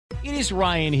It is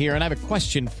Ryan here, and I have a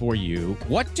question for you.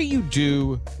 What do you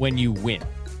do when you win?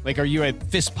 Like, are you a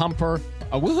fist pumper,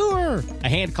 a woohooer, a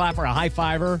hand clapper, a high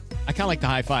fiver? I kind of like the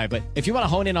high five, but if you want to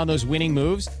hone in on those winning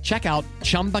moves, check out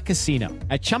Chumba Casino.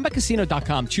 At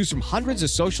ChumbaCasino.com, choose from hundreds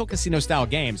of social casino-style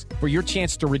games for your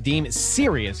chance to redeem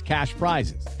serious cash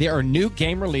prizes. There are new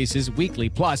game releases weekly,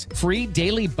 plus free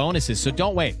daily bonuses. So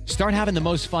don't wait. Start having the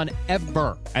most fun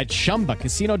ever at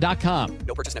ChumbaCasino.com.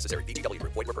 No purchase necessary. VGW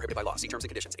Group. Void where prohibited by law. See terms and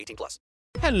conditions. 18+.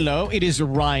 Hello, it is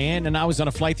Ryan, and I was on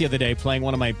a flight the other day playing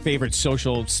one of my favorite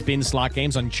social spin slot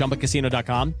games on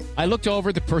ChumbaCasino.com. I looked over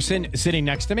at the person sitting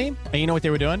next to me, and you know what they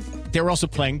were doing? They were also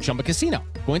playing Chumba Casino.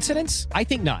 Coincidence? I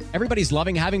think not. Everybody's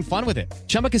loving having fun with it.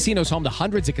 Chumba Casino is home to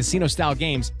hundreds of casino-style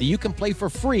games that you can play for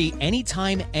free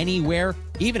anytime, anywhere,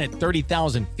 even at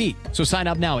 30,000 feet. So sign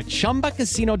up now at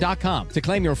ChumbaCasino.com to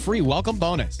claim your free welcome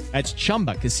bonus. That's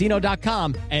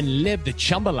ChumbaCasino.com and live the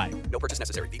Chumba life. No purchase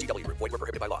necessary. VGW Group. Void where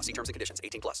prohibited by law. See terms and conditions.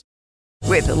 18+.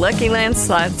 With the Lucky Land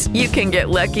Slots, you can get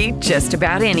lucky just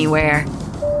about anywhere.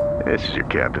 This is your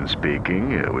captain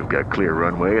speaking. We've got clear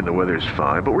runway and the weather's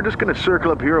fine, but we're just going to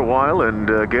circle up here a while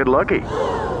and get lucky.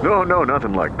 No,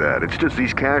 nothing like that. It's just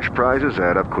these cash prizes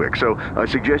add up quick. So I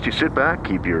suggest you sit back,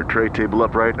 keep your tray table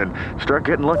upright, and start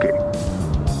getting lucky.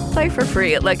 Play for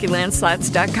free at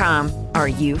LuckyLandSlots.com. Are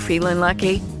you feeling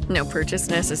lucky? No purchase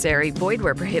necessary. Void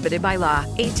where prohibited by law.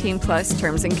 18+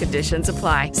 terms and conditions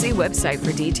apply. See website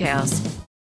for details.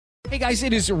 Hey guys,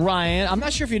 it is Ryan. I'm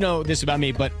not sure if you know this about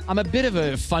me, but I'm a bit of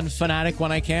a fun fanatic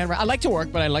when I can. I like to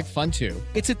work, but I like fun too.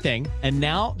 It's a thing. And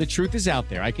now the truth is out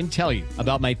there. I can tell you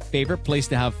about my favorite place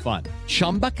to have fun.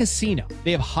 Chumba Casino.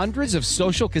 They have hundreds of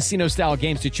social casino style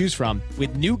games to choose from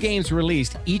with new games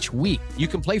released each week. You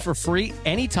can play for free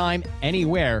anytime,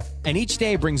 anywhere. And each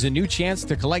day brings a new chance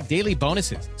to collect daily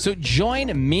bonuses. So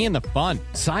join me in the fun.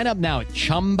 Sign up now at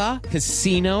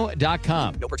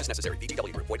ChumbaCasino.com. No purchase necessary.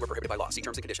 VGW Group. Void where prohibited by law. See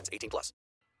terms and conditions. 18+.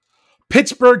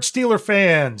 Pittsburgh Steelers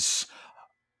fans,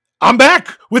 I'm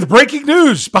back with breaking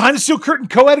news. Behind the Steel Curtain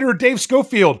co-editor Dave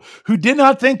Schofield, who did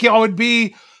not think I would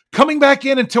be coming back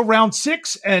in until round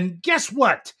 6. And guess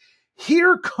what?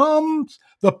 Here comes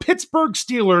the Pittsburgh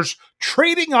Steelers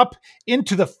trading up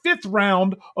into the 5th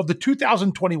round of the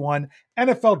 2021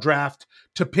 NFL Draft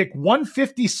to pick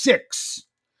 156.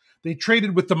 They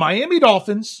traded with the Miami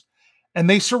Dolphins, and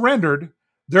they surrendered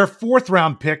their 4th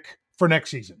round pick for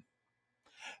next season.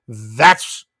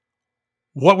 That's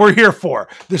what we're here for.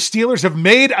 The Steelers have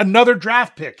made another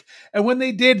draft pick. And when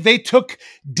they did, they took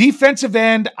defensive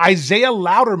end Isaiah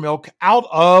Loudermilk out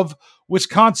of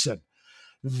Wisconsin.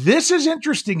 This is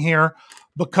interesting here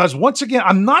because, once again,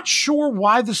 I'm not sure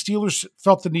why the Steelers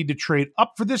felt the need to trade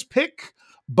up for this pick,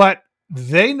 but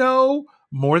they know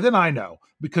more than I know,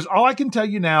 because all I can tell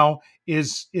you now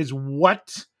is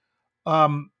what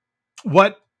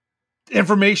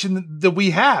information that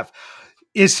we have.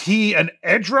 Is he an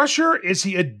edge rusher? Is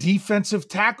he a defensive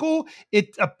tackle? It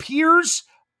appears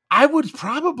I would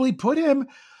probably put him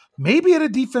maybe at a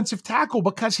defensive tackle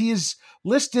because he is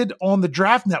listed on the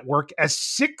Draft Network as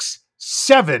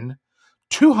 6'7",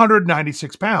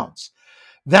 296 pounds.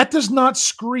 That does not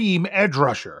scream edge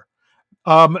rusher.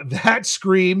 That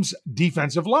screams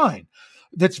defensive line.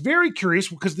 That's very curious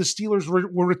because the Steelers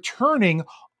were returning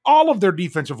all of their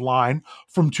defensive line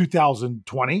from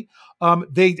 2020.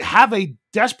 They have a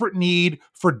desperate need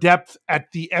for depth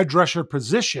at the edge rusher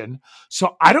position.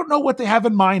 So I don't know what they have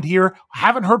in mind here. I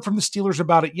haven't heard from the Steelers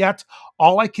about it yet.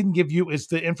 All I can give you is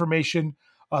the information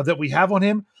that we have on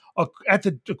him.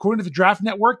 According to the Draft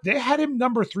Network, they had him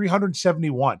number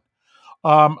 371,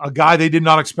 a guy they did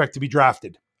not expect to be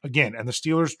drafted again. And the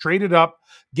Steelers traded up,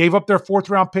 gave up their 4th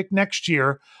round pick next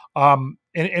year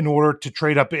in order to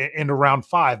trade up into round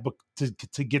 5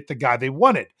 to get the guy they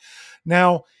wanted.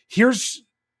 Now, here's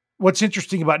what's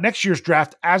interesting about next year's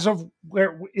draft. As of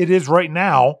where it is right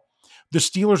now, the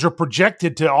Steelers are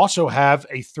projected to also have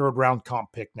a 3rd round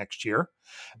comp pick next year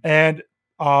and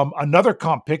another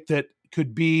comp pick that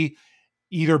could be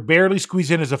either barely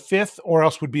squeeze in as a 5th or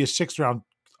else would be a 6th round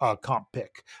comp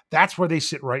pick. That's where they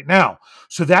sit right now.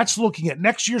 So that's looking at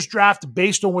next year's draft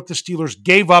based on what the Steelers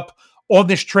gave up on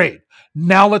this trade.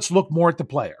 Now let's look more at the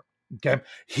player. Okay.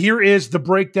 Here is the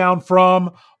breakdown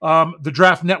from the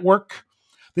Draft Network.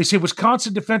 They say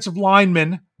Wisconsin defensive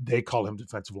lineman, they call him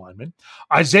defensive lineman,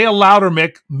 Isaiah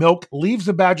Loudermilk leaves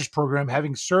the Badgers program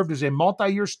having served as a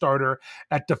multi-year starter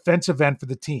at defensive end for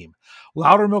the team.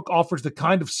 Loudermilk offers the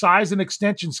kind of size and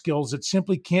extension skills that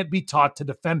simply can't be taught to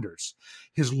defenders.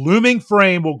 His looming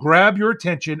frame will grab your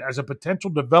attention as a potential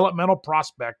developmental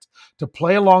prospect to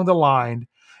play along the line,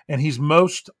 and he's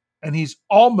most and he's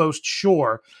almost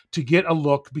sure to get a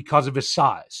look because of his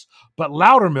size. But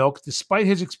Loudermilk, despite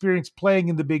his experience playing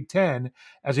in the Big Ten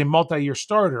as a multi-year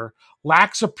starter,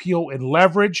 lacks appeal in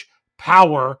leverage,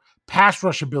 power, pass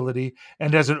rush ability,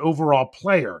 and as an overall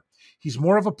player. He's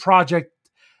more of a project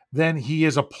than he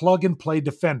is a plug-and-play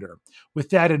defender. With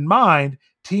that in mind,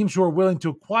 teams who are willing to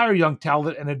acquire young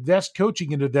talent and invest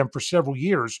coaching into them for several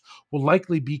years will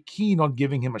likely be keen on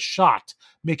giving him a shot,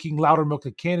 making Loudermilk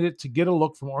a candidate to get a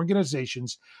look from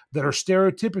organizations that are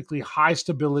stereotypically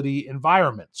high-stability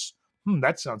environments.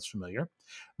 That sounds familiar.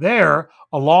 There,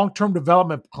 a long-term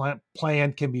development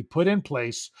plan can be put in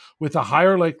place with a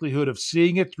higher likelihood of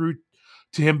seeing it through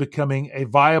to him becoming a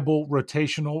viable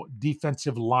rotational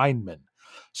defensive lineman.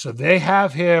 So they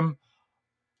have him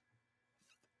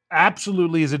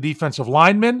absolutely as a defensive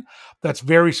lineman. That's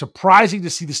very surprising to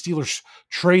see the Steelers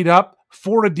trade up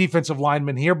for a defensive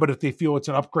lineman here, but if they feel it's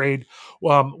an upgrade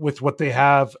with what they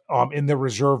have in their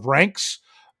reserve ranks,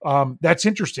 that's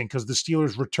interesting because the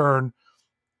Steelers return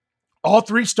all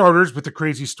three starters with the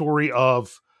crazy story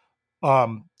of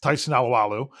Tyson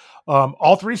Alualu.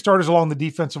 All three starters along the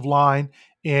defensive line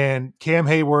in Cam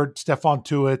Hayward, Stephon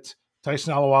Tuitt,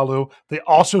 Tyson Alualu. They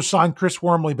also signed Chris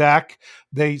Wormley back.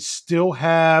 They still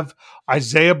have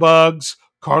Isaiah Buggs,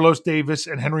 Carlos Davis,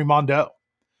 and Henry Mondeau.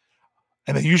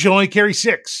 And they usually only carry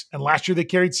 6. And last year they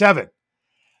carried 7.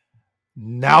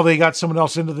 Now they got someone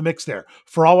else into the mix there.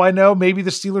 For all I know, maybe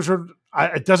the Steelers are.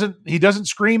 He doesn't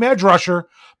scream edge rusher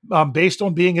based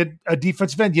on being a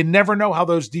defensive end. You never know how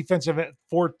those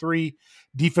 4-3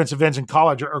 defensive ends in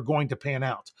college are going to pan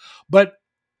out. But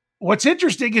what's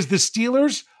interesting is the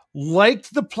Steelers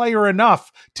liked the player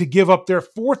enough to give up their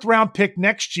 4th round pick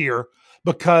next year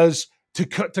because to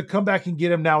come back and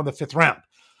get him now in the 5th round.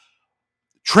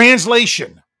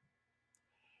 Translation.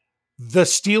 The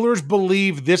Steelers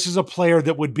believe this is a player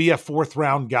that would be a 4th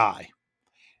round guy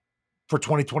for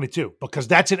 2022 because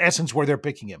that's in essence where they're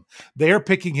picking him. They are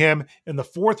picking him in the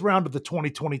 4th round of the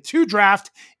 2022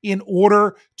 draft in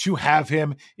order to have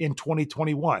him in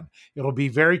 2021. It'll be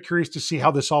very curious to see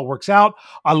how this all works out.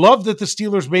 I love that the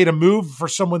Steelers made a move for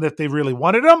someone that they really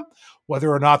wanted him. Whether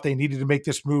or not they needed to make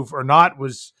this move or not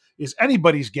is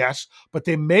anybody's guess, but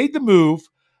they made the move,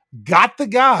 got the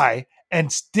guy,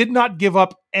 and did not give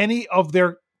up any of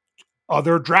their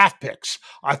other draft picks.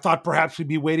 I thought perhaps we'd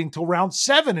be waiting till round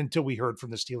 7 until we heard from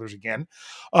the Steelers again,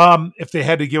 if they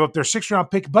had to give up their 6th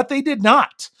round pick, but they did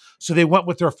not. So they went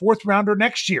with their 4th rounder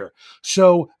next year.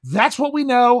 So that's what we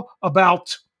know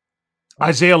about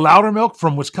Isaiah Loudermilk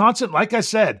from Wisconsin. Like I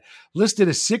said, listed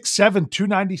as 6'7",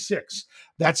 296.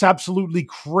 That's absolutely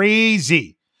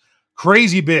crazy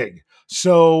big.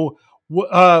 So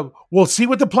we'll see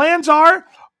what the plans are,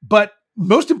 but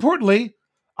most importantly,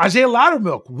 Isaiah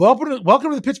Loudermilk, welcome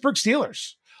to the Pittsburgh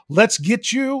Steelers. Let's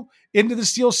get you into the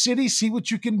Steel City, see what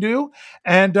you can do,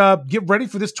 and get ready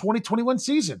for this 2021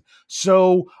 season.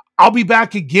 So I'll be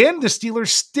back again. The Steelers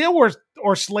still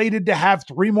are slated to have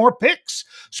 3 more picks.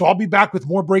 So I'll be back with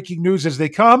more breaking news as they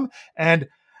come. And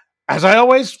as I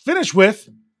always finish with,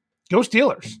 go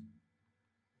Steelers.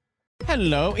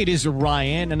 Hello, it is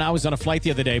Ryan, and I was on a flight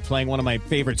the other day playing one of my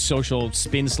favorite social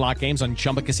spin slot games on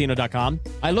ChumbaCasino.com.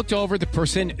 I looked over at the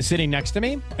person sitting next to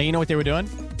me, and you know what they were doing?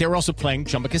 They were also playing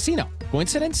Chumba Casino.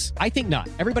 Coincidence? I think not.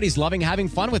 Everybody's loving having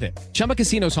fun with it. Chumba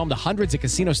Casino is home to hundreds of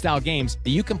casino-style games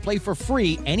that you can play for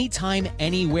free anytime,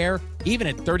 anywhere, even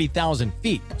at 30,000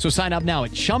 feet. So sign up now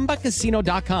at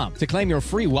ChumbaCasino.com to claim your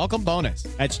free welcome bonus.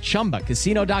 That's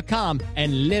ChumbaCasino.com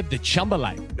and live the Chumba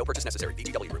life. No purchase necessary.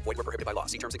 VGW Group. Void where prohibited by law.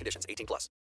 See terms and conditions. 18+.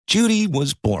 Judy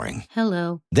was boring.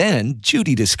 Hello. Then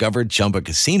Judy discovered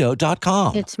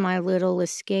ChumbaCasino.com. It's my little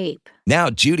escape.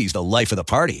 Now Judy's the life of the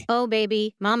party. Oh,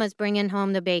 baby, mama's bringing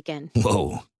home the bacon.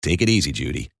 Whoa, take it easy,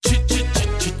 Judy.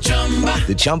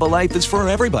 The Chumba life is for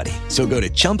everybody. So go to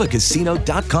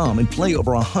ChumbaCasino.com and play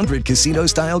over 100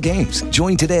 casino-style games.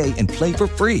 Join today and play for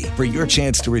free for your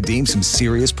chance to redeem some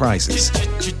serious prizes.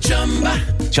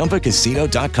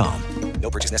 ChumbaCasino.com. No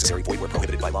purchase necessary. Void where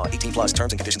prohibited by law. 18+.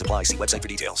 Terms and conditions apply. See website for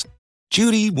details.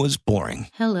 Judy was boring.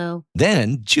 Hello.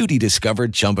 Then Judy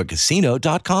discovered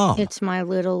ChumbaCasino.com. It's my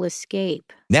little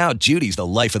escape. Now Judy's the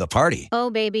life of the party. Oh,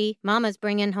 baby, mama's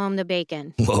bringing home the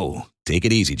bacon. Whoa, take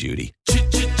it easy, Judy.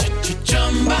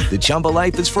 The Chumba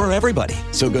life is for everybody.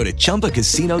 So go to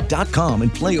ChumbaCasino.com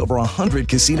and play over 100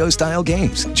 casino-style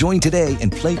games. Join today and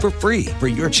play for free for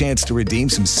your chance to redeem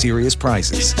some serious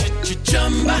prizes.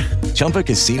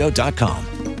 ChumbaCasino.com.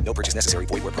 No purchase necessary.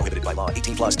 Void where prohibited by law.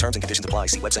 18+. Terms and conditions apply.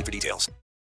 See website for details.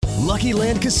 Lucky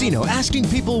Land Casino, asking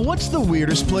people, what's the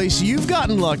weirdest place you've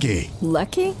gotten lucky?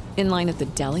 Lucky? In line at the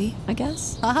deli, I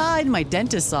guess? Aha, in my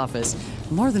dentist's office.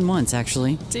 More than once,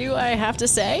 actually. Do I have to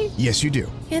say? Yes, you do.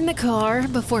 In the car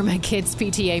before my kids'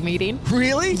 PTA meeting.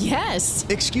 Really? Yes.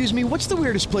 Excuse me, what's the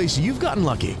weirdest place you've gotten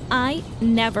lucky? I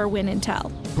never win and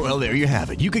tell. Well, there you have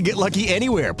it. You can get lucky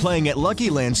anywhere, playing at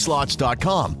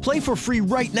LuckyLandSlots.com. Play for free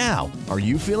right now. Are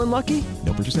you feeling lucky?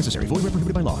 No purchase necessary. Void where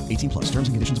prohibited by law. 18+. Terms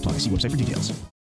and conditions apply. See website for details.